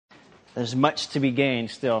there's much to be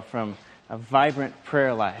gained still from a vibrant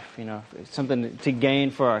prayer life. Something to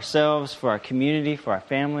gain for ourselves, for our community, for our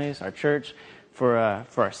families, our church, for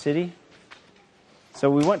our city. So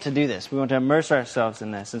we want to do this. We want to immerse ourselves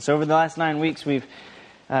in this. And so over the last 9 weeks, we've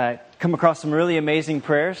come across some really amazing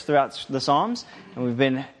prayers throughout the Psalms, and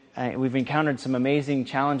we've encountered some amazing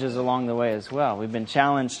challenges along the way as well. We've been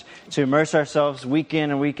challenged to immerse ourselves week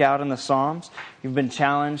in and week out in the Psalms. We've been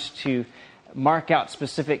challenged to mark out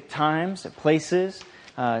specific times, places,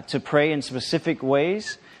 to pray in specific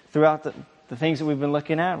ways throughout the things that we've been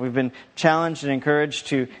looking at. We've been challenged and encouraged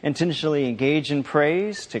to intentionally engage in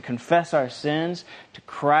praise, to confess our sins, to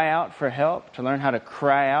cry out for help, to learn how to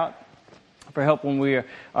cry out for help when we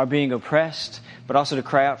are being oppressed, but also to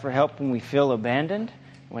cry out for help when we feel abandoned.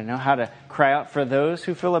 We know how to cry out for those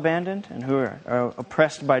who feel abandoned and who are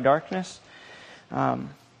oppressed by darkness.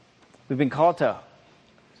 We've been called to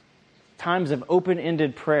times of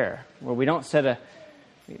open-ended prayer where we don't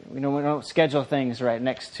we don't schedule things right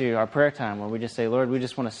next to our prayer time, where we just say, Lord, we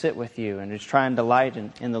just want to sit with you and just try and delight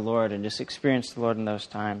in the Lord and just experience the Lord in those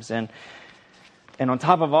times. And on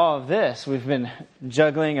top of all of this, we've been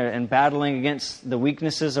juggling and battling against the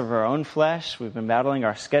weaknesses of our own flesh. We've been battling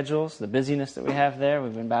our schedules, the busyness that we have there.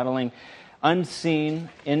 We've been battling unseen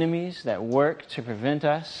enemies that work to prevent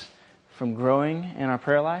us from growing in our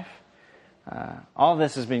prayer life. All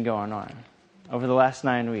this has been going on over the last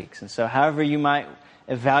 9 weeks. And so however you might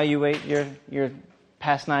evaluate your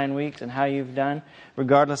past 9 weeks and how you've done,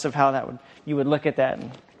 regardless of how you would look at that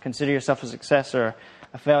and consider yourself a success or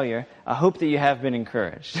a failure, I hope that you have been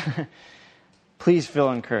encouraged. Please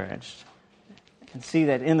feel encouraged. And see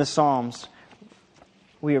that in the Psalms,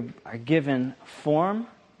 we are given form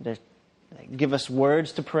that give us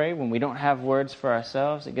words to pray when we don't have words for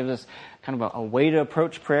ourselves. It gives us kind of a way to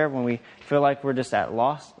approach prayer when we feel like we're just at a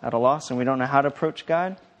loss and we don't know how to approach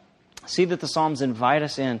God. See that the Psalms invite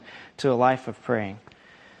us in to a life of praying.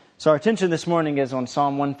 So our attention this morning is on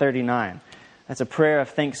Psalm 139. That's a prayer of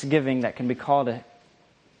thanksgiving that can be called a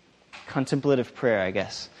contemplative prayer, I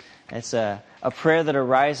guess. It's a prayer that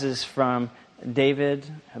arises from David,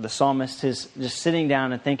 the psalmist, is just sitting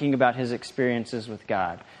down and thinking about his experiences with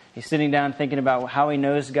God. He's sitting down thinking about how he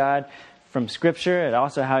knows God from Scripture and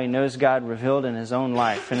also how he knows God revealed in his own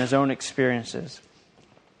life and his own experiences.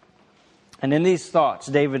 And in these thoughts,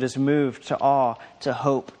 David is moved to awe, to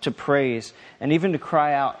hope, to praise, and even to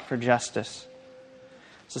cry out for justice.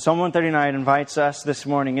 So Psalm 139 invites us this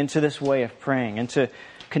morning into this way of praying, into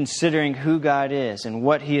considering who God is and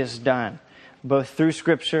what He has done, both through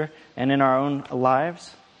Scripture and in our own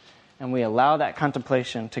lives. And we allow that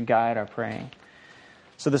contemplation to guide our praying.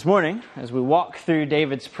 So this morning, as we walk through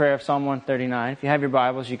David's prayer of Psalm 139, if you have your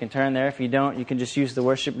Bibles, you can turn there. If you don't, you can just use the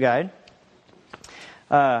worship guide.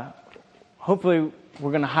 Hopefully,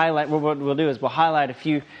 we're going to highlight, what we'll do is we'll highlight a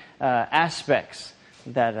few aspects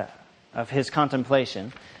of his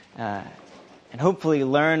contemplation and hopefully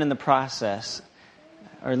learn in the process,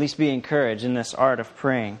 or at least be encouraged in this art of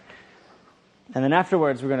praying. And then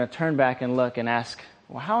afterwards, we're going to turn back and look and ask,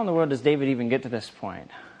 well, how in the world does David even get to this point?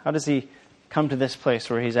 How does he come to this place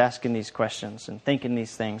where he's asking these questions and thinking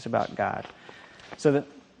these things about God? So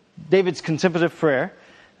David's contemplative prayer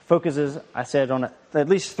focuses, I said, on at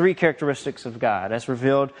least three characteristics of God as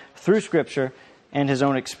revealed through Scripture and his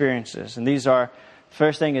own experiences. And these are,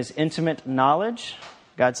 first thing is intimate knowledge,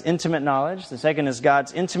 God's intimate knowledge. The second is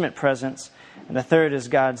God's intimate presence. And the third is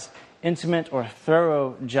God's intimate or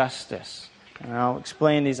thorough justice. And I'll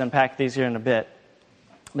unpack these here in a bit.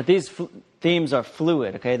 But these themes are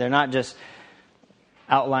fluid, okay? They're not just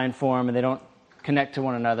outline form and they don't connect to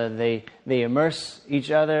one another. They immerse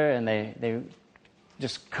each other and they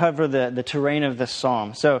just cover the terrain of this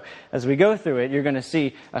psalm. So as we go through it, you're going to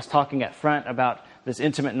see us talking at front about this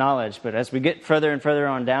intimate knowledge. But as we get further and further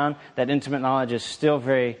on down, that intimate knowledge is still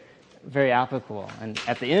very, very applicable. And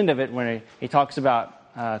at the end of it, when he talks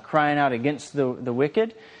about crying out against the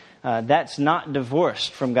wicked, that's not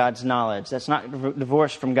divorced from God's knowledge. That's not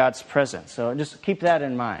divorced from God's presence. So just keep that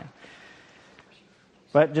in mind.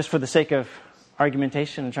 But just for the sake of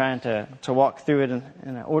argumentation and trying to walk through it in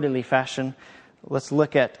an orderly fashion, let's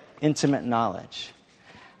look at intimate knowledge.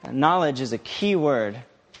 Knowledge is a key word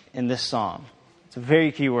in this psalm. It's a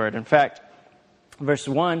very key word. In fact, verse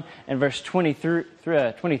 1 and verse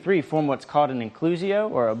 23 form what's called an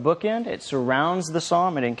inclusio, or a bookend. It surrounds the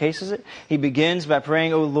psalm. It encases it. He begins by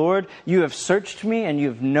praying, "O Lord, you have searched me and you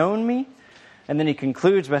have known me." And then he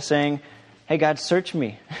concludes by saying, "Hey God, search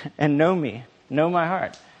me and know me. Know my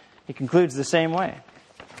heart." He concludes the same way.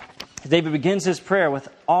 David begins his prayer with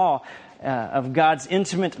awe of God's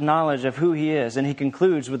intimate knowledge of who He is. And he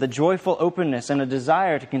concludes with a joyful openness and a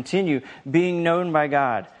desire to continue being known by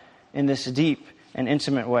God in this deep and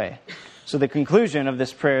intimate way. So the conclusion of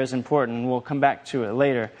this prayer is important, and we'll come back to it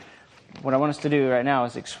later. What I want us to do right now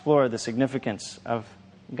is explore the significance of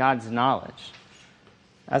God's knowledge.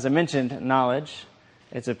 As I mentioned, knowledge,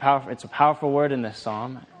 it's a powerful word in this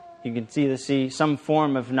psalm. You can see some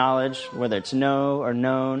form of knowledge, whether it's know or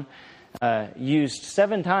known, used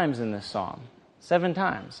 7 times in this psalm. 7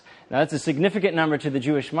 times. Now that's a significant number to the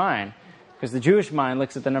Jewish mind, because the Jewish mind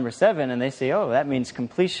looks at the number 7 and they say, oh, that means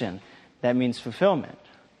completion. That means fulfillment.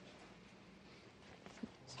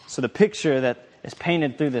 So the picture that is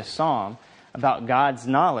painted through this psalm about God's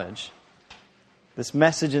knowledge, this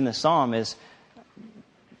message in the psalm is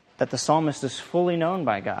that the psalmist is fully known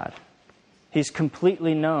by God. He's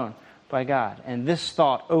completely known by God. And this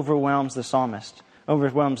thought overwhelms the psalmist,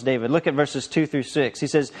 overwhelms David. Look at verses 2 through 6. He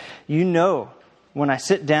says, you know when I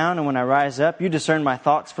sit down and when I rise up, you discern my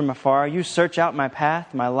thoughts from afar. You search out my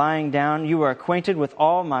path, my lying down. You are acquainted with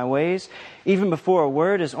all my ways. Even before a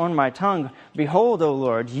word is on my tongue, behold, O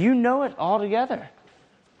Lord, you know it altogether.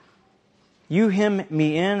 You hem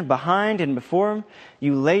me in behind and before.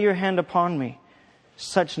 You lay your hand upon me.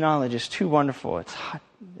 Such knowledge is too wonderful.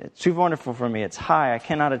 It's too wonderful for me. It's high. I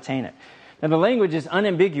cannot attain it. Now the language is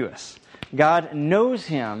unambiguous. God knows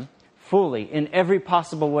him fully in every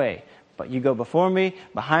possible way. But you go before me,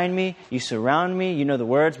 behind me, you surround me, you know the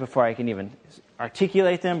words before I can even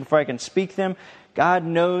articulate them, before I can speak them. God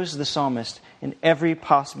knows the psalmist in every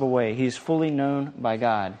possible way. He's fully known by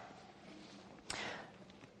God.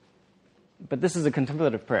 But this is a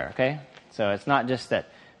contemplative prayer, okay? So it's not just that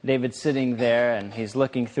David's sitting there and he's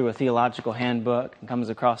looking through a theological handbook and comes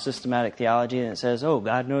across systematic theology and it says, oh,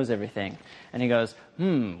 God knows everything. And he goes,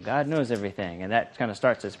 God knows everything. And that kind of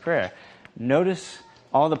starts his prayer. Notice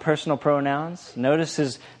all the personal pronouns.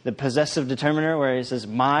 Notice the possessive determiner where he says,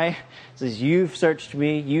 my. It says, you've searched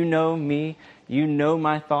me. You know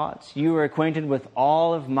my thoughts. You are acquainted with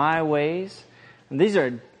all of my ways. And these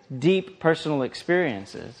are deep personal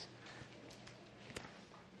experiences.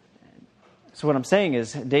 So what I'm saying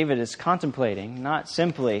is David is contemplating, not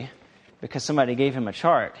simply because somebody gave him a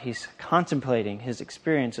chart. He's contemplating his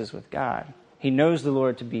experiences with God. He knows the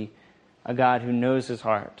Lord to be a God who knows his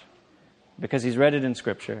heart, because he's read it in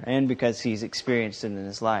Scripture and because he's experienced it in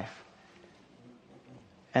his life.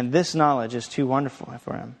 And this knowledge is too wonderful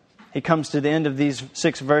for him. He comes to the end of these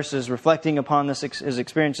 6 verses reflecting upon his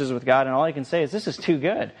experiences with God, and all he can say is, this is too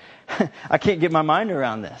good. I can't get my mind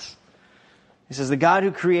around this. He says, the God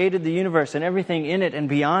who created the universe and everything in it and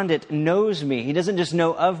beyond it knows me. He doesn't just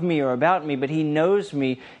know of me or about me, but he knows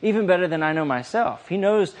me even better than I know myself.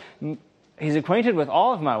 He's acquainted with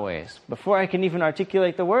all of my ways. Before I can even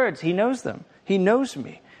articulate the words, he knows them. He knows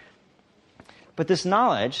me. But this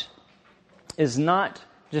knowledge is not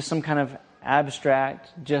just some kind of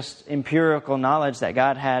abstract, just empirical knowledge that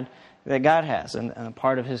God has, and a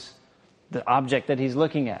part of the object that he's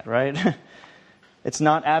looking at, right? It's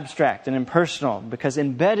not abstract and impersonal, because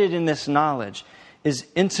embedded in this knowledge is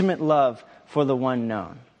intimate love for the one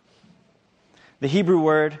known. The Hebrew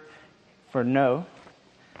word for know,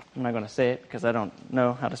 I'm not going to say it because I don't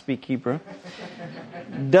know how to speak Hebrew,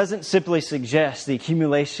 doesn't simply suggest the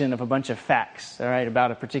accumulation of a bunch of facts, all right,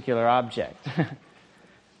 about a particular object.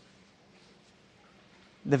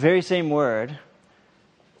 The very same word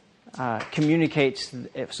communicates,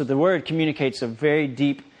 so the word communicates a very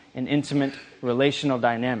deep and intimate relational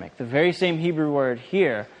dynamic. The very same Hebrew word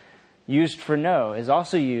here used for know is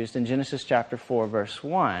also used in Genesis chapter 4, verse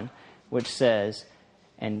 1, which says,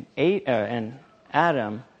 and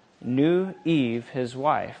Adam knew Eve, his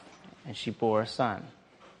wife, and she bore a son.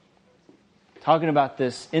 Talking about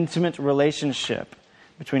this intimate relationship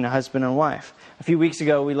between a husband and wife. A few weeks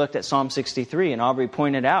ago, we looked at Psalm 63, and Aubrey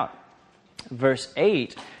pointed out verse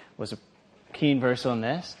 8 was a keen verse on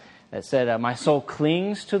this, that said, my soul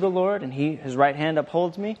clings to the Lord, and his right hand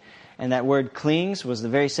upholds me. And that word clings was the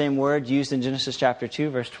very same word used in Genesis chapter 2,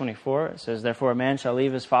 verse 24. It says, therefore a man shall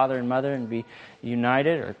leave his father and mother and be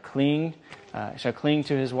united, or shall cling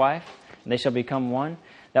to his wife, and they shall become one.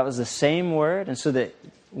 That was the same word. And so that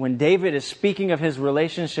when David is speaking of his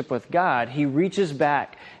relationship with God, he reaches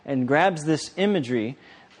back and grabs this imagery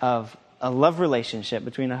of a love relationship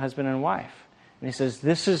between a husband and wife. And he says,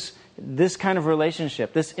 this kind of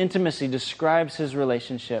relationship, this intimacy describes his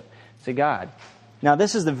relationship to God. Now,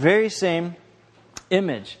 this is the very same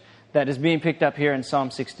image that is being picked up here in Psalm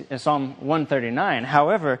 139.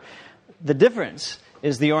 However, the difference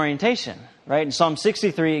is the orientation, right? In Psalm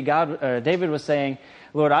 63, David was saying,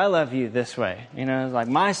 Lord, I love you this way. Like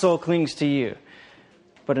my soul clings to you.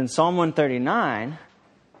 But in Psalm 139,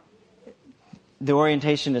 the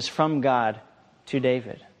orientation is from God to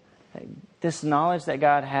David. This knowledge that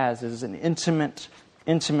God has is an intimate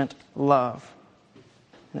love.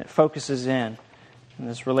 And it focuses in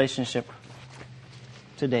this relationship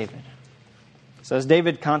to David. So as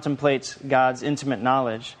David contemplates God's intimate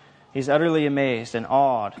knowledge, he's utterly amazed and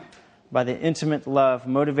awed by the intimate love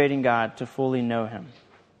motivating God to fully know him.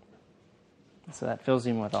 So that fills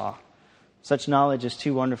him with awe. Such knowledge is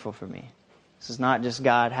too wonderful for me. This is not just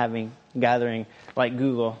God gathering, like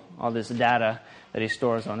Google, all this data that he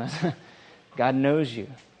stores on us. God knows you.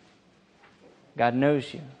 God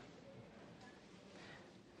knows you.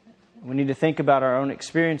 We need to think about our own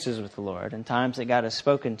experiences with the Lord and times that God has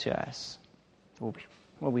spoken to us.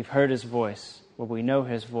 Where we've heard his voice, where we know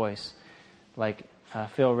his voice. Like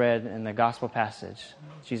Phil read in the gospel passage.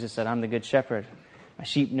 Jesus said, I'm the good shepherd. My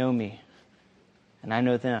sheep know me, and I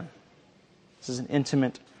know them. This is an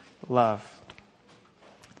intimate love.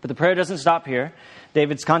 But the prayer doesn't stop here.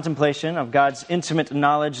 David's contemplation of God's intimate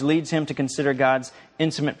knowledge leads him to consider God's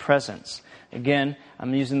intimate presence. Again,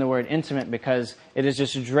 I'm using the word intimate because it is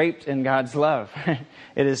just draped in God's love.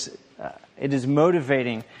 It is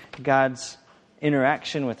motivating God's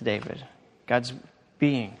interaction with David, God's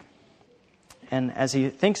being. And as he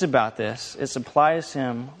thinks about this, it supplies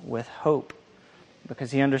him with hope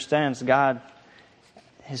because he understands God,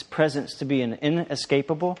 his presence to be an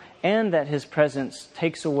inescapable, and that his presence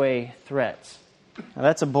takes away threats. Now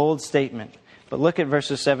that's a bold statement, but look at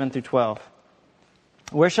verses 7 through 12.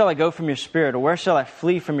 Where shall I go from your spirit, or where shall I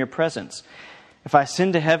flee from your presence? If I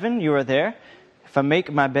ascend to heaven, you are there. If I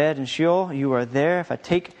make my bed in Sheol, you are there. If I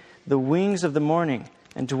take the wings of the morning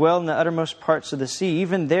and dwell in the uttermost parts of the sea,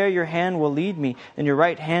 even there your hand will lead me, and your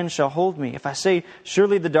right hand shall hold me. If I say,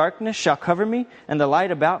 surely the darkness shall cover me, and the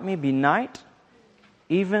light about me be night,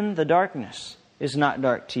 even the darkness is not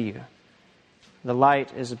dark to you. The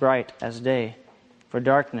light is bright as day, for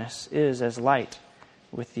darkness is as light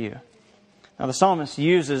with you. Now the psalmist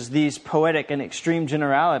uses these poetic and extreme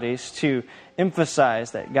generalities to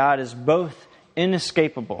emphasize that God is both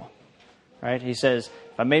inescapable. Right? He says,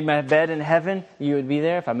 if I made my bed in heaven, you would be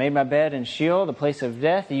there. If I made my bed in Sheol, the place of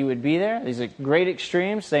death, you would be there. These are great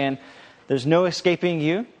extremes, saying there's no escaping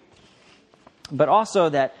you. But also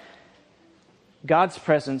that God's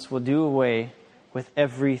presence will do away with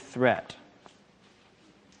every threat.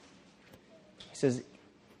 He says,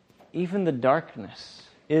 even the darkness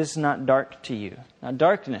is not dark to you. Now,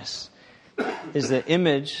 darkness is the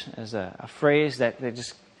image, as a phrase that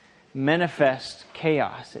just manifests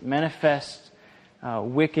chaos. It manifests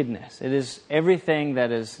wickedness. It is everything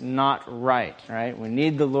that is not right, right? We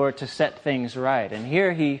need the Lord to set things right. And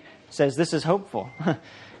here he says this is hopeful.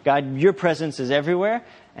 God, your presence is everywhere.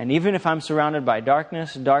 And even if I'm surrounded by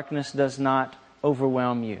darkness, darkness does not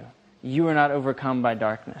overwhelm you. You are not overcome by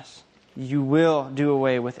darkness. You will do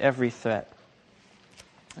away with every threat.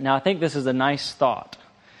 Now, I think this is a nice thought.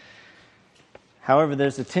 However,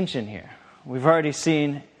 there's a tension here. We've already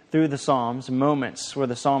seen through the Psalms moments where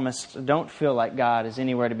the psalmists don't feel like God is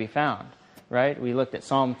anywhere to be found, right? We looked at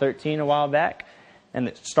Psalm 13 a while back, and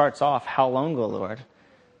it starts off, how long, O Lord?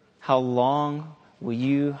 How long will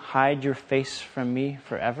you hide your face from me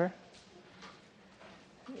forever?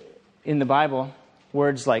 In the Bible,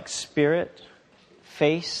 words like spirit,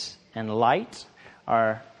 face, and light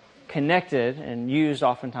are connected and used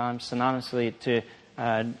oftentimes synonymously to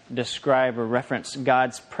describe or reference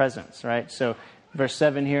God's presence, right? So verse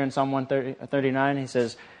 7 here in Psalm 139, he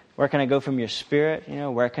says, where can I go from your spirit?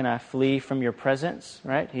 Where can I flee from your presence,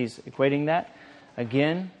 right? He's equating that.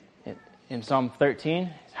 Again, in Psalm 13,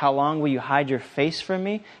 how long will you hide your face from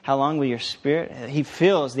me? How long will your spirit? He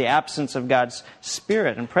feels the absence of God's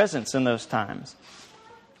spirit and presence in those times.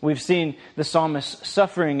 We've seen the psalmist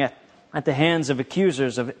suffering at the hands of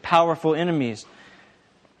accusers, of powerful enemies,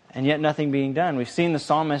 and yet nothing being done. We've seen the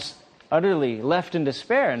psalmist utterly left in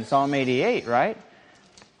despair in Psalm 88, right?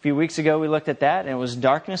 A few weeks ago we looked at that, and it was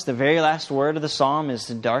darkness. The very last word of the psalm is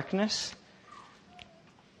darkness.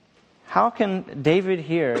 How can David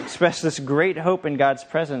here express this great hope in God's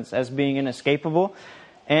presence as being inescapable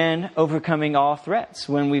and overcoming all threats,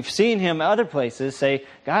 when we've seen him other places say,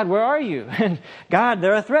 God, where are you? And God,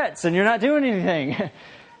 there are threats and you're not doing anything.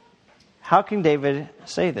 How can David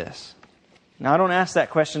say this? Now, I don't ask that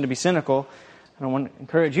question to be cynical. I don't want to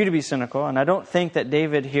encourage you to be cynical. And I don't think that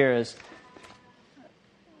David here is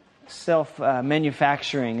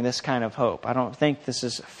self-manufacturing this kind of hope. I don't think this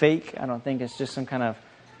is fake. I don't think it's just some kind of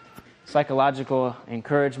psychological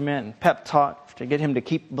encouragement and pep talk to get him to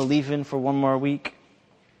keep believing for one more week.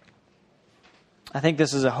 I think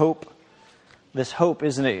this is a hope. This hope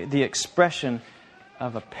is the expression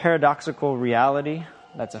of a paradoxical reality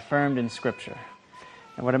that's affirmed in Scripture.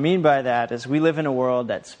 And what I mean by that is we live in a world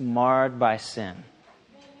that's marred by sin.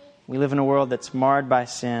 We live in a world that's marred by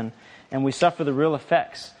sin, and we suffer the real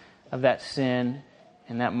effects of that sin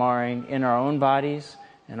and that marring in our own bodies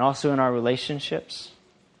and also in our relationships.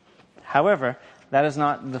 However, that is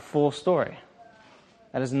not the full story.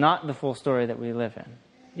 That is not the full story that we live in.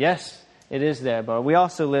 Yes, it is there, but we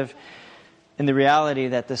also live in the reality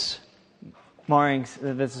that this marred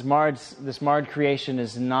creation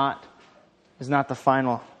is not the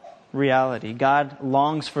final reality. God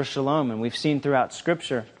longs for shalom, and we've seen throughout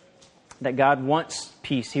Scripture that God wants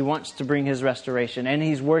peace. He wants to bring His restoration, and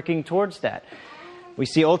He's working towards that. We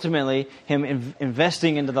see ultimately Him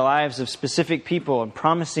investing into the lives of specific people and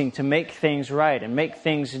promising to make things right and make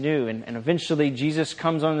things new. And eventually Jesus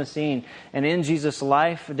comes on the scene. And in Jesus'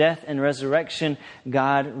 life, death, and resurrection,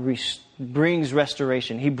 God brings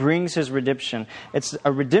restoration. He brings His redemption. It's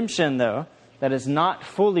a redemption, though, that is not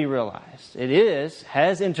fully realized. It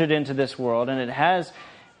has entered into this world, and it has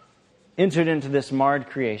entered into this marred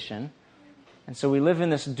creation. And so we live in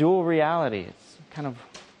this dual reality. It's kind of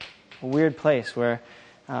a weird place where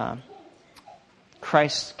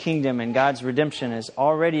Christ's kingdom and God's redemption has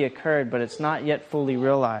already occurred, but it's not yet fully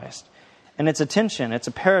realized. And it's a tension, it's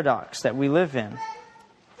a paradox that we live in.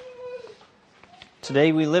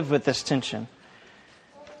 Today we live with this tension.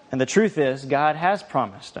 And the truth is, God has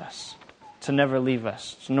promised us to never leave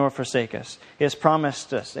us, nor forsake us. He has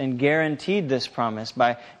promised us and guaranteed this promise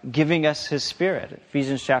by giving us His Spirit.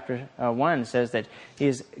 Ephesians chapter 1 says that He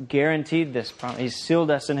has guaranteed this promise. He's sealed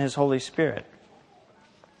us in His Holy Spirit.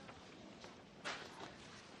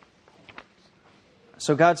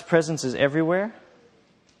 So God's presence is everywhere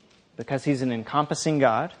because He's an encompassing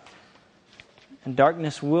God, and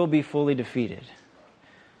darkness will be fully defeated.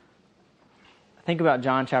 Think about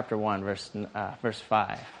John chapter 1, verse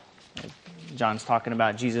 5. John's talking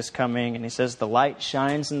about Jesus coming, and he says, "The light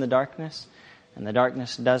shines in the darkness, and the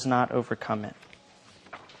darkness does not overcome it."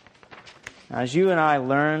 Now, as you and I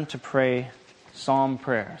learn to pray psalm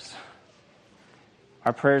prayers,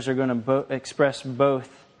 our prayers are going to express both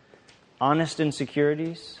honest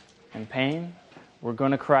insecurities and pain. We're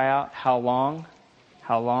going to cry out, "How long?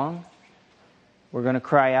 How long?" We're going to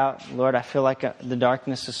cry out, "Lord, I feel like the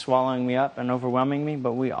darkness is swallowing me up and overwhelming me."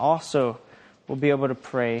 But we also will be able to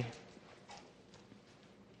pray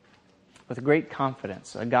with great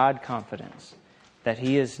confidence, a God confidence, that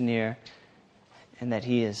He is near and that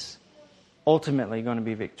He is ultimately going to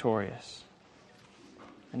be victorious.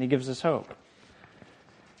 And He gives us hope.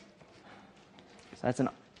 So that's an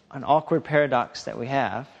awkward paradox that we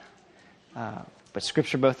have, but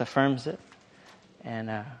Scripture both affirms it, and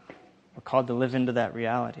we're called to live into that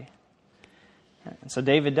reality. And so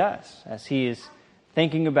David does, as he is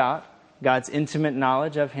thinking about God's intimate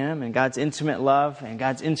knowledge of Him and God's intimate love and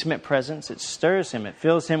God's intimate presence. It stirs him. It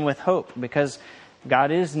fills him with hope because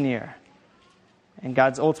God is near. And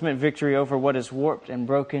God's ultimate victory over what is warped and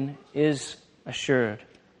broken is assured.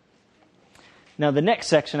 Now, the next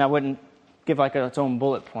section I wouldn't give like its own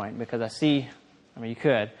bullet point because you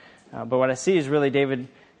could. But what I see is really David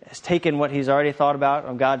has taken what he's already thought about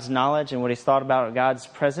of God's knowledge and what he's thought about of God's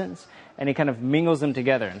presence, and he kind of mingles them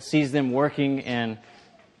together and sees them working in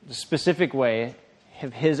the specific way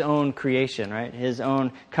of His own creation, right? His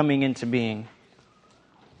own coming into being.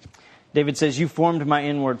 David says, "You formed my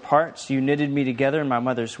inward parts. You knitted me together in my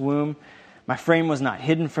mother's womb. My frame was not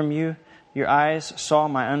hidden from you. Your eyes saw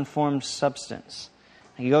my unformed substance."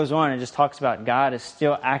 And he goes on and just talks about God is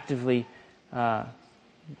still actively,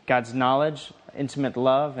 God's knowledge, intimate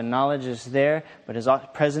love and knowledge is there, but His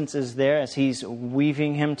presence is there as He's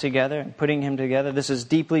weaving him together and putting him together. This is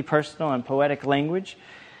deeply personal and poetic language.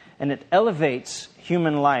 And it elevates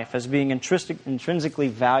human life as being intrinsically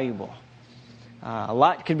valuable. A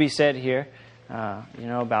lot could be said here,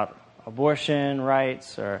 about abortion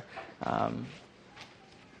rights or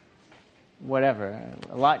whatever.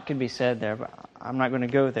 A lot could be said there, but I'm not going to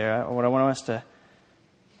go there. I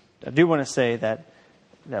do want to say that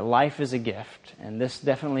life is a gift, and this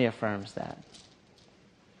definitely affirms that.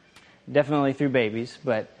 Definitely through babies,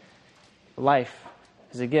 but life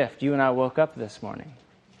is a gift. You and I woke up this morning.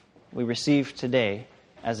 We received today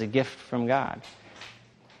as a gift from God.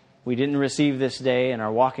 We didn't receive this day and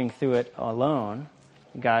are walking through it alone.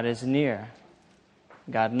 God is near.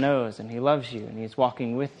 God knows and He loves you and He's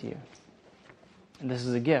walking with you. And this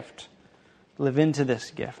is a gift. Live into this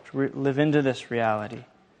gift. Live into this reality.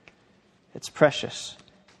 It's precious.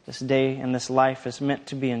 This day and this life is meant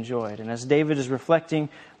to be enjoyed. And as David is reflecting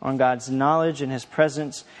on God's knowledge and His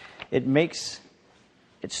presence, it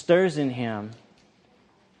stirs in him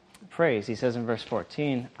praise. He says in verse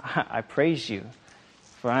 14, I praise you,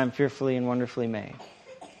 for I am fearfully and wonderfully made.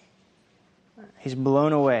 He's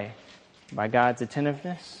blown away by God's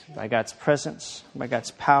attentiveness, by God's presence, by God's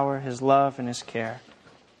power, His love, and His care.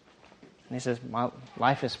 And he says, my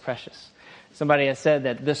life is precious. Somebody has said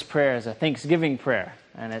that this prayer is a thanksgiving prayer,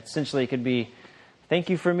 and it essentially could be, thank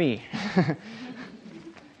you for me.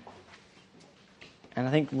 And I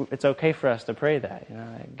think it's okay for us to pray that,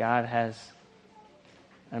 that God has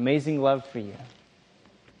an amazing love for you,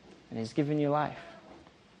 and He's given you life.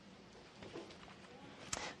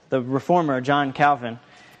 The reformer, John Calvin,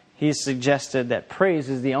 he suggested that praise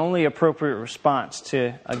is the only appropriate response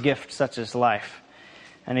to a gift such as life.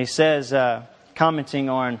 And he says, commenting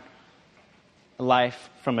on life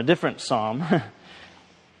from a different psalm,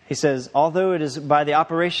 he says, although it is by the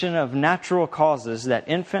operation of natural causes that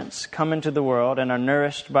infants come into the world and are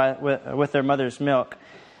nourished with their mother's milk,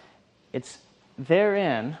 it's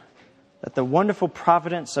therein that the wonderful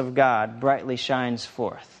providence of God brightly shines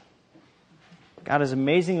forth. God is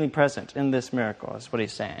amazingly present in this miracle, is what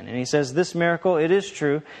he's saying. And he says this miracle, it is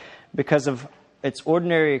true because of its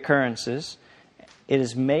ordinary occurrences. It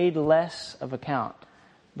is made less of account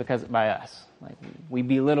by us. Like we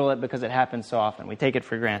belittle it because it happens so often. We take it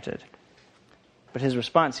for granted. But his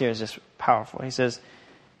response here is just powerful. He says,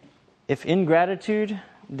 if ingratitude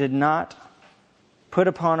did not put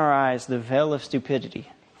upon our eyes the veil of stupidity,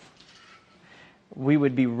 we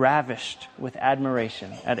would be ravished with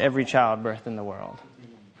admiration at every childbirth in the world.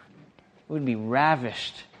 We would be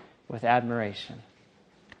ravished with admiration.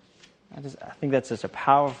 I think that's such a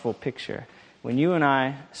powerful picture. When you and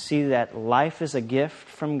I see that life is a gift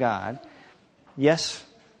from God, yes,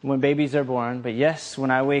 when babies are born, but yes,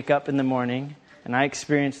 when I wake up in the morning and I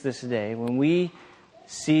experience this day, when we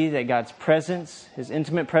see that God's presence, His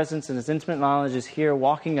intimate presence and His intimate knowledge is here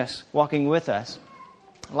walking with us,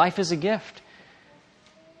 life is a gift.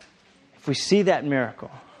 If we see that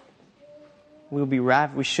miracle,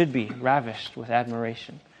 we should be ravished with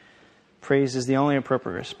admiration. Praise is the only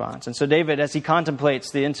appropriate response. And so David, as he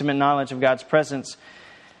contemplates the intimate knowledge of God's presence,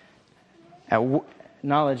 as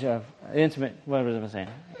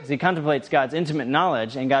he contemplates God's intimate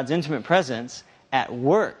knowledge and God's intimate presence at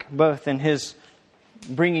work, both in His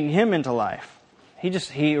bringing him into life, he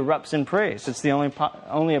erupts in praise. It's the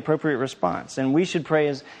only appropriate response. And we should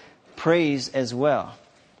praise as well.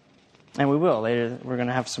 And we will. Later we're going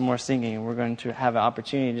to have some more singing, and we're going to have an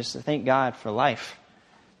opportunity just to thank God for life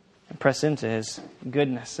and press into His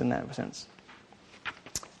goodness in that sense.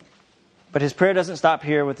 But his prayer doesn't stop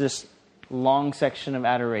here with this long section of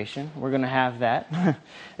adoration. We're going to have that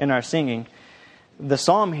in our singing. The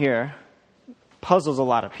psalm here puzzles a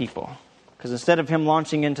lot of people, because instead of him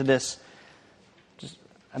launching into this just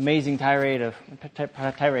amazing tirade's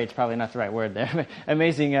probably not the right word there, but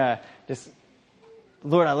amazing just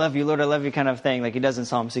Lord, I love you kind of thing like he does in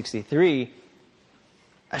Psalm 63,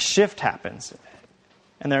 a shift happens.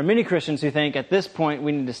 And there are many Christians who think at this point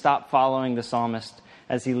we need to stop following the psalmist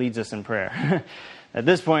as he leads us in prayer. At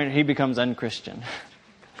this point, he becomes unchristian.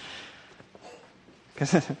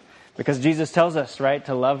 Because Jesus tells us, right,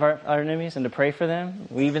 to love our enemies and to pray for them.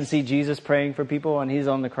 We even see Jesus praying for people when He's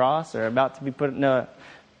on the cross or about to be put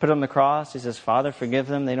on the cross. He says, Father, forgive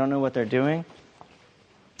them. They don't know what they're doing.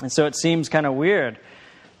 And so it seems kind of weird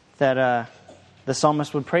that the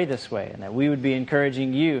psalmist would pray this way and that we would be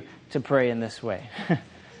encouraging you to pray in this way.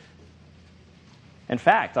 In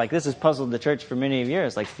fact, this has puzzled the church for many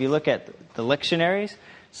years. If you look at the lectionaries,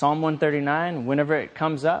 Psalm 139, whenever it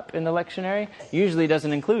comes up in the lectionary, usually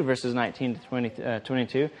doesn't include verses 19 to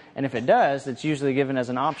 22. And if it does, it's usually given as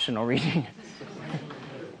an optional reading.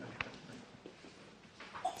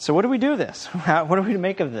 So what do we do with this? What do we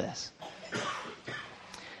make of this?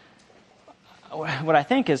 What I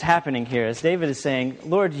think is happening here is David is saying,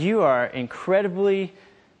 Lord, you are incredibly...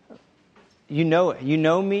 You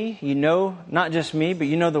know me, you know not just me, but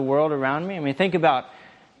you know the world around me. I mean, think about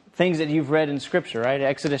things that you've read in Scripture, right?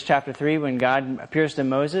 Exodus chapter 3, when God appears to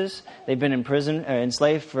Moses, they've been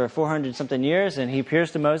enslaved for 400-something years, and He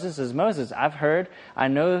appears to Moses as Moses. I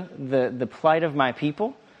know the plight of my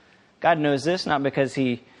people. God knows this, not because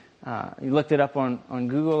He looked it up on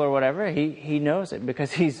Google or whatever. He knows it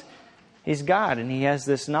because He's God, and He has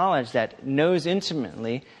this knowledge that knows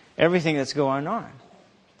intimately everything that's going on.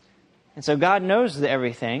 And so God knows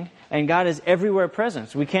everything, and God is everywhere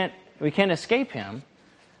present. We can't escape Him.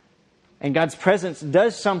 And God's presence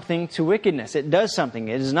does something to wickedness. It does something.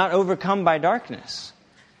 It is not overcome by darkness.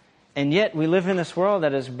 And yet we live in this world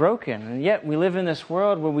that is broken. And yet we live in this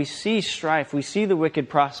world where we see strife. We see the wicked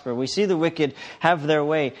prosper. We see the wicked have their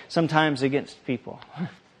way, sometimes against people.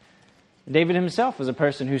 David himself was a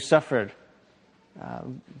person who suffered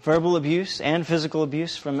verbal abuse and physical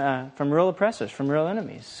abuse from real oppressors, from real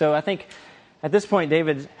enemies. So I think at this point,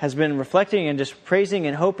 David has been reflecting and just praising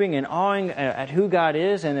and hoping and awing at who God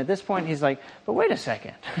is. And at this point, he's like, but wait a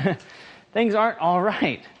second. Things aren't all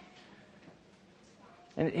right.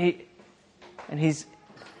 And he's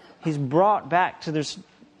brought back to this,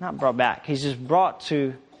 not brought back, he's just brought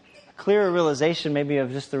to a clearer realization maybe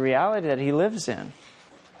of just the reality that he lives in.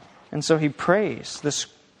 And so he prays this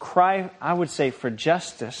cry, I would say, for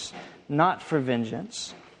justice, not for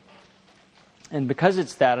vengeance. And because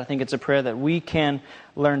it's that, I think it's a prayer that we can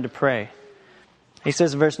learn to pray. He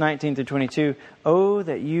says in verse 19 through 22, "Oh,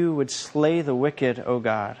 that you would slay the wicked, O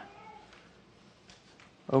God.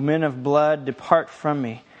 O men of blood, depart from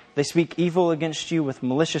me. They speak evil against you with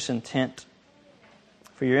malicious intent.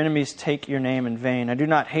 For your enemies take your name in vain.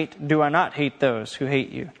 Do I not hate those who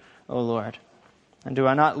hate you, O Lord? And do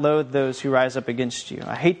I not loathe those who rise up against you?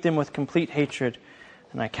 I hate them with complete hatred,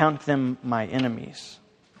 and I count them my enemies."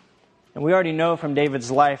 And we already know from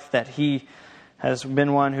David's life that he has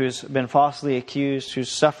been one who's been falsely accused,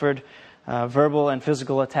 who's suffered verbal and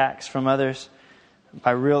physical attacks from others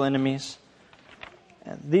by real enemies.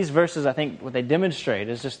 And these verses, I think, what they demonstrate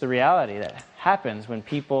is just the reality that happens when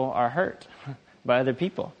people are hurt by other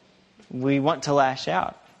people. We want to lash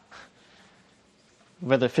out,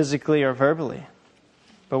 whether physically or verbally.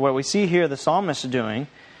 But what we see here the psalmist doing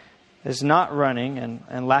is not running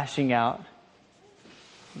and lashing out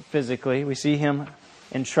physically. We see him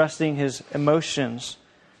entrusting his emotions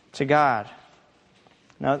to God.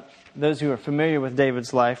 Now, those who are familiar with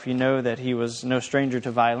David's life, you know that he was no stranger to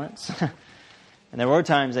violence. And there were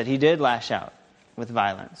times that he did lash out with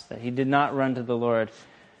violence, that he did not run to the Lord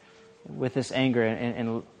with this anger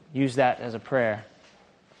and use that as a prayer.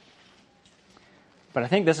 But I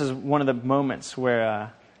think this is one of the moments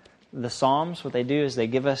where the Psalms, what they do is they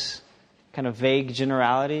give us kind of vague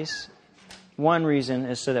generalities. One reason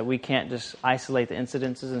is so that we can't just isolate the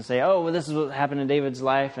incidences and say, oh, well, this is what happened in David's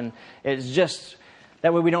life, and it's just,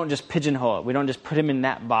 that way we don't just pigeonhole it. We don't just put him in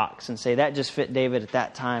that box and say that just fit David at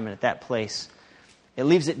that time and at that place. It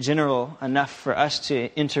leaves it general enough for us to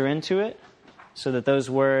enter into it so that those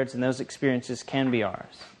words and those experiences can be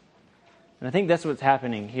ours. And I think that's what's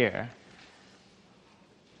happening here.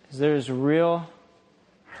 Is there's real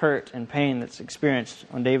hurt and pain that's experienced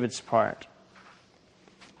on David's part.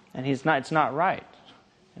 And it's not right.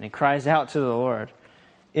 And he cries out to the Lord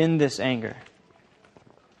in this anger.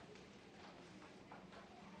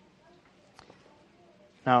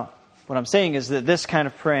 Now, what I'm saying is that this kind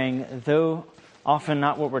of praying, though often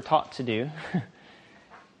not what we're taught to do,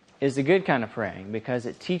 is the good kind of praying because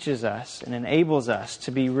it teaches us and enables us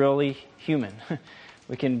to be really human.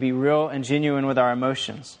 We can be real and genuine with our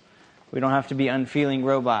emotions. We don't have to be unfeeling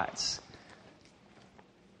robots.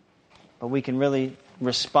 But we can really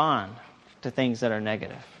respond to things that are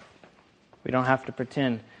negative. We don't have to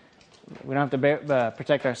pretend. We don't have to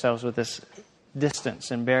protect ourselves with this distance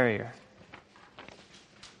and barrier.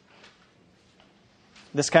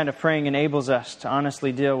 This kind of praying enables us to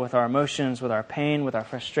honestly deal with our emotions, with our pain, with our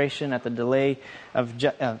frustration at the delay of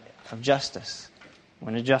justice,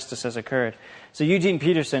 when injustice has occurred. So Eugene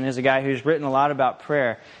Peterson is a guy who's written a lot about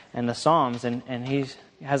prayer and the Psalms, and he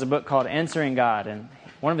has a book called Answering God, and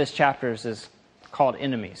one of his chapters is called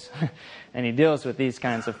Enemies, and he deals with these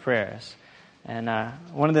kinds of prayers. And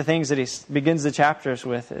one of the things that he begins the chapters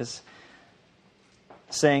with is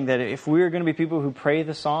saying that if we're going to be people who pray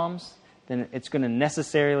the Psalms, then it's going to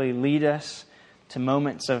necessarily lead us to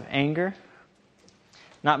moments of anger.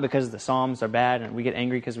 Not because the Psalms are bad and we get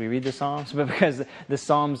angry because we read the Psalms, but because the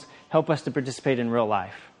Psalms help us to participate in real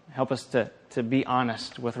life, help us to be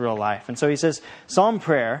honest with real life. And so he says, Psalm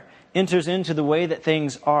prayer enters into the way that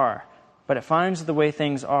things are, but it finds that the way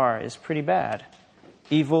things are is pretty bad.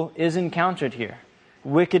 Evil is encountered here.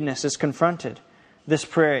 Wickedness is confronted. This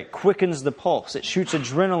prayer, it quickens the pulse. It shoots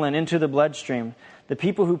adrenaline into the bloodstream. The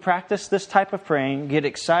people who practice this type of praying get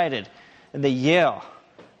excited. They yell.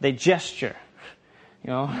 They gesture.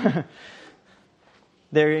 They're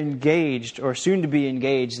engaged or soon to be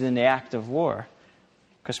engaged in the act of war.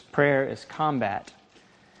 Because prayer is combat.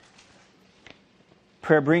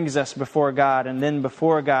 Prayer brings us before God, and then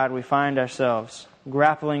before God we find ourselves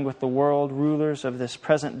grappling with the world rulers of this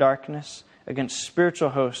present darkness against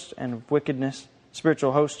spiritual hosts of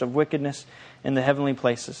wickedness in the heavenly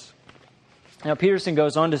places. Now, Peterson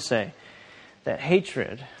goes on to say that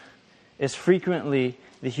hatred is frequently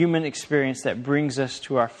the human experience that brings us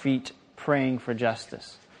to our feet praying for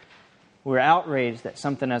justice. We're outraged that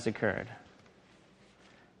something has occurred.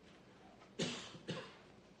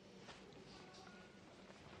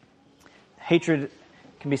 hatred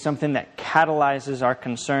can be something that catalyzes our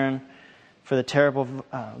concern for the terrible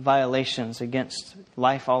violations against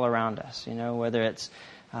life all around us. Whether it's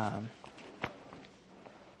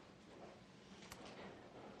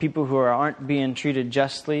people who aren't being treated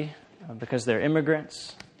justly because they're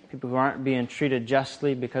immigrants, people who aren't being treated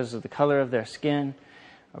justly because of the color of their skin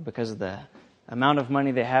or because of the amount of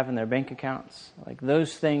money they have in their bank accounts. Like,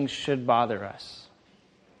 those things should bother us.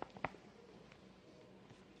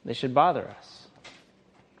 They should bother us.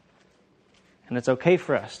 And it's okay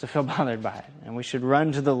for us to feel bothered by it. And we should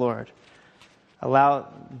run to the Lord. Allow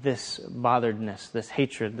this botheredness, this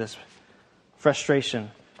hatred, this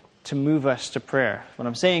frustration to move us to prayer. What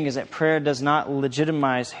I'm saying is that prayer does not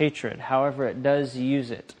legitimize hatred. However, it does use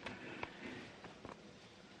it.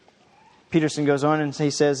 Peterson goes on and he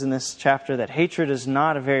says in this chapter that hatred is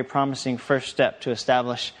not a very promising first step to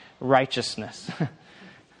establish righteousness.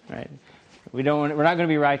 Right? We're not going to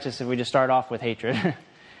be righteous if we just start off with hatred.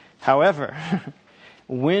 However,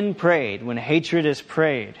 when prayed, when hatred is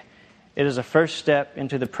prayed, it is a first step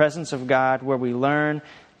into the presence of God where we learn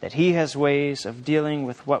that He has ways of dealing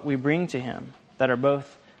with what we bring to Him that are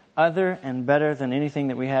both other and better than anything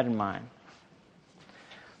that we had in mind.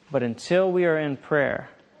 But until we are in prayer,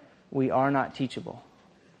 we are not teachable.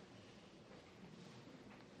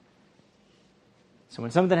 So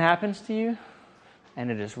when something happens to you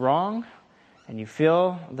and it is wrong, and you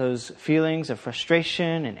feel those feelings of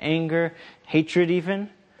frustration and anger, hatred even,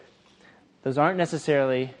 those aren't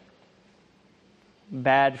necessarily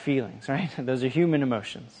bad feelings, right? Those are human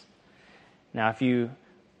emotions. Now, if you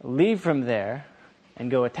leave from there and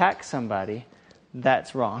go attack somebody,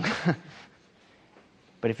 that's wrong.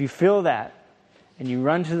 But if you feel that and you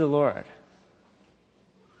run to the Lord,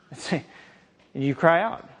 and you cry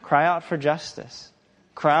out for justice.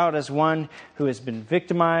 Cry out as one who has been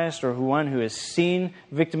victimized or one who has seen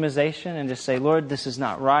victimization and just say, Lord, this is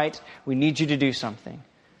not right. We need you to do something.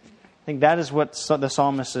 I think that is what the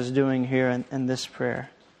psalmist is doing here in this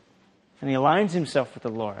prayer. And he aligns himself with the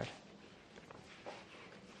Lord.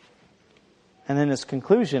 And then his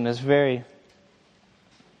conclusion is he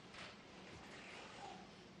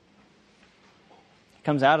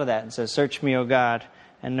comes out of that and says, search me, O God,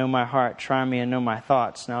 and know my heart. Try me and know my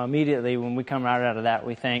thoughts. Now, immediately when we come out of that,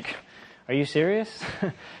 we think, are you serious?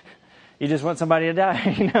 You just want somebody to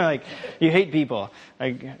die? Like, you hate people.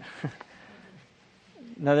 Like,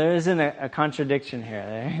 no, there isn't a contradiction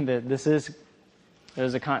here.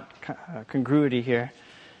 There's a congruity here.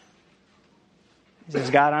 He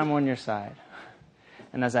says, God, I'm on your side.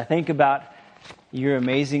 And as I think about your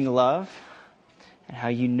amazing love and how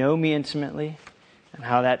you know me intimately and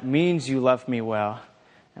how that means you love me well,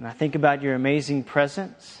 and I think about your amazing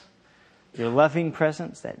presence, your loving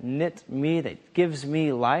presence that knit me, that gives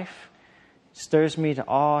me life, stirs me to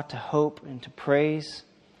awe, to hope, and to praise.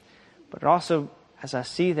 But also, as I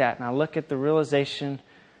see that and I look at the realization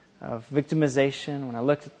of victimization, when I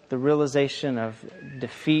look at the realization of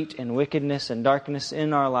defeat and wickedness and darkness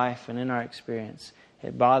in our life and in our experience,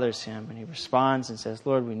 it bothers him. And he responds and says,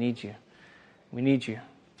 Lord, we need you. We need you.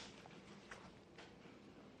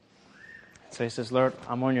 So he says, Lord,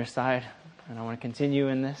 I'm on your side, and I want to continue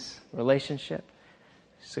in this relationship.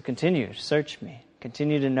 So continue, search me,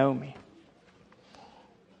 continue to know me,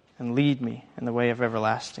 and lead me in the way of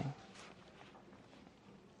everlasting.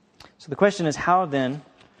 So the question is, how then?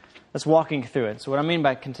 Let's walking through it. So what I mean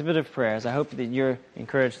by contemplative prayer is I hope that you're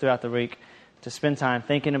encouraged throughout the week to spend time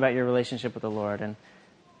thinking about your relationship with the Lord, and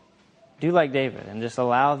do like David and just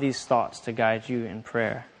allow these thoughts to guide you in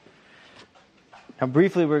prayer. Now,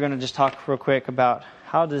 briefly, we're going to just talk real quick about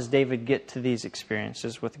how does David get to these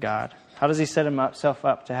experiences with God? How does he set himself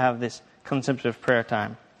up to have this contemplative prayer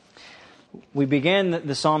time? We began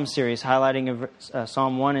the Psalm series highlighting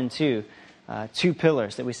Psalm 1 and 2, two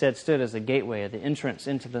pillars that we said stood as a gateway, the entrance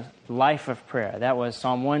into the life of prayer. That was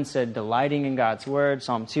Psalm 1 said delighting in God's Word.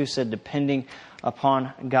 Psalm 2 said depending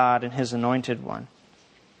upon God and His Anointed One.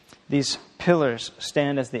 These pillars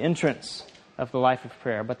stand as the entrance of the life of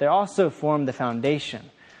prayer, but they also form the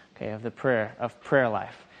foundation, of the prayer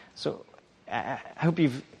life. So I hope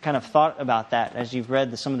you've kind of thought about that as you've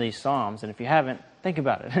read some of these Psalms, and if you haven't, think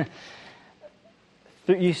about it.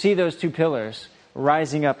 You see those two pillars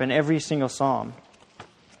rising up in every single Psalm.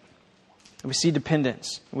 We see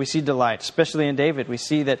dependence, we see delight, especially in David. We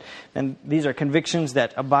see that, and these are convictions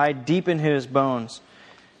that abide deep in his bones.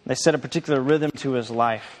 They set a particular rhythm to his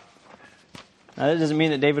life. Now, that doesn't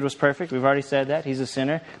mean that David was perfect. We've already said that. He's a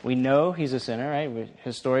sinner. We know he's a sinner, right?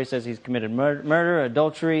 His story says he's committed murder,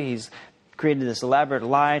 adultery. He's created this elaborate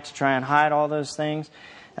lie to try and hide all those things.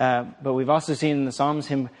 But we've also seen in the Psalms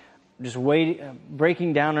him just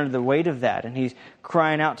breaking down under the weight of that, and he's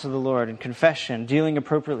crying out to the Lord in confession, dealing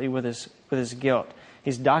appropriately with his guilt.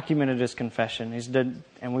 He's documented his confession.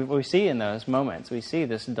 And we see in those moments, we see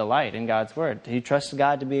this delight in God's Word. He trusts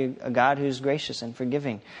God to be a God who's gracious and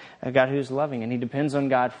forgiving, a God who's loving, and he depends on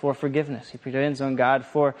God for forgiveness. He depends on God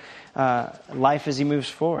for life as he moves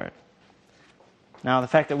forward. Now, the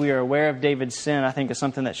fact that we are aware of David's sin, I think, is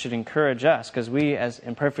something that should encourage us, because we, as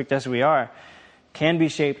imperfect as we are, can be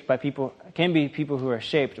people who are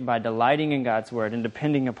shaped by delighting in God's Word and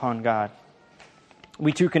depending upon God.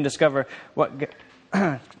 We too can discover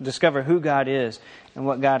who God is and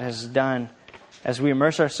what God has done as we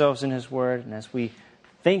immerse ourselves in His Word and as we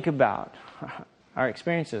think about our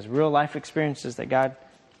experiences, real life experiences that God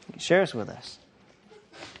shares with us.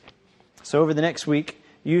 So over the next week,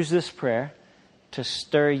 use this prayer to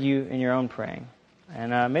stir you in your own praying.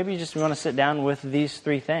 And maybe you just want to sit down with these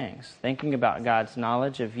three things, thinking about God's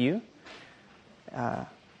knowledge of you,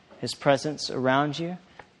 His presence around you,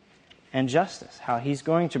 and justice, how He's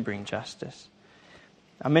going to bring justice.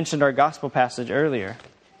 I mentioned our gospel passage earlier.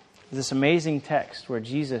 This amazing text where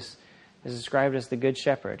Jesus is described as the Good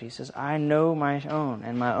Shepherd. He says, I know my own,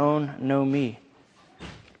 and my own know me.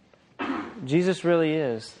 Jesus really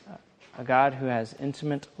is a God who has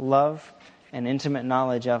intimate love and intimate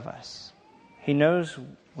knowledge of us. He knows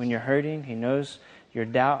when you're hurting. He knows your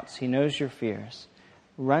doubts. He knows your fears.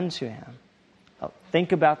 Run to Him.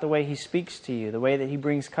 Think about the way He speaks to you, the way that He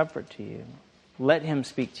brings comfort to you. Let Him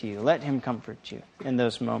speak to you. Let Him comfort you in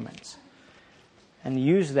those moments. And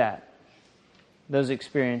use those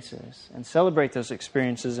experiences, and celebrate those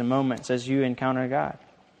experiences and moments as you encounter God.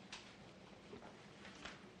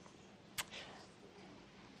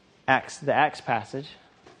 The Acts passage,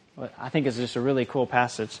 I think, is just a really cool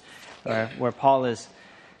passage where Paul is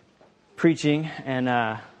preaching,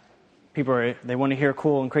 and people they want to hear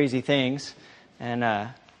cool and crazy things, and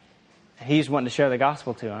he's wanting to share the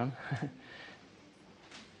gospel to them,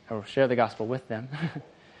 or share the gospel with them,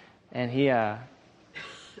 and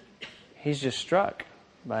he's just struck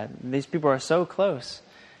by these people are so close,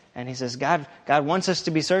 and he says, God wants us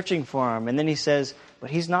to be searching for Him, and then he says, but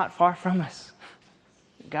He's not far from us.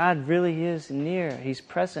 God really is near. He's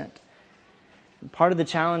present. And part of the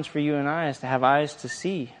challenge for you and I is to have eyes to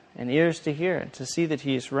see and ears to hear, and to see that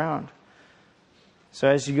He is around. So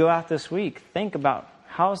as you go out this week, think about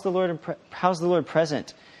how's the Lord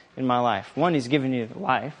present in my life? One, He's given you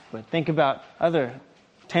life, but think about other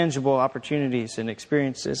tangible opportunities and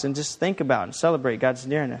experiences, and just think about and celebrate God's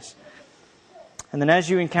nearness. And then as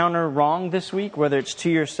you encounter wrong this week, whether it's to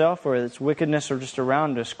yourself or it's wickedness or just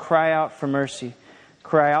around us, cry out for mercy.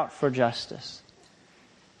 Cry out for justice.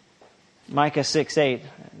 Micah 6:8,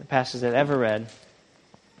 the passage that I ever read,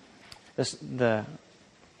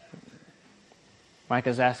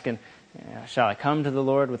 Micah's asking, shall I come to the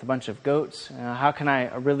Lord with a bunch of goats? How can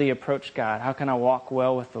I really approach God? How can I walk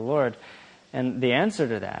well with the Lord? And the answer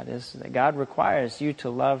to that is that God requires you to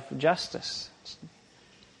love justice,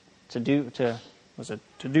 to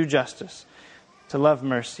do justice, to love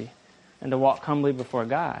mercy, and to walk humbly before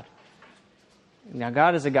God. Now,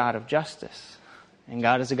 God is a God of justice, and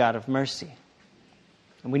God is a God of mercy.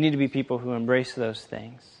 And we need to be people who embrace those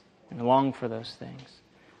things and long for those things.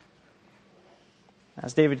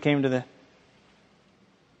 As David came to the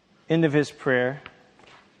end of his prayer,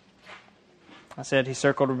 I said he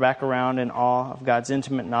circled back around in awe of God's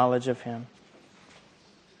intimate knowledge of Him.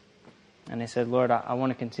 And he said, Lord, I want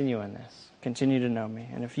to continue in this. Continue to know me.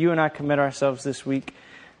 And if you and I commit ourselves this week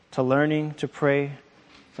to learning to pray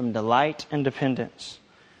from delight and dependence,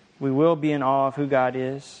 we will be in awe of who God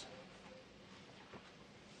is.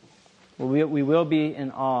 We will be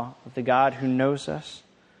in awe of the God who knows us,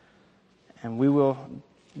 and we will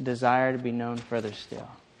desire to be known further still.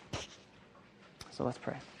 So let's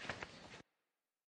pray.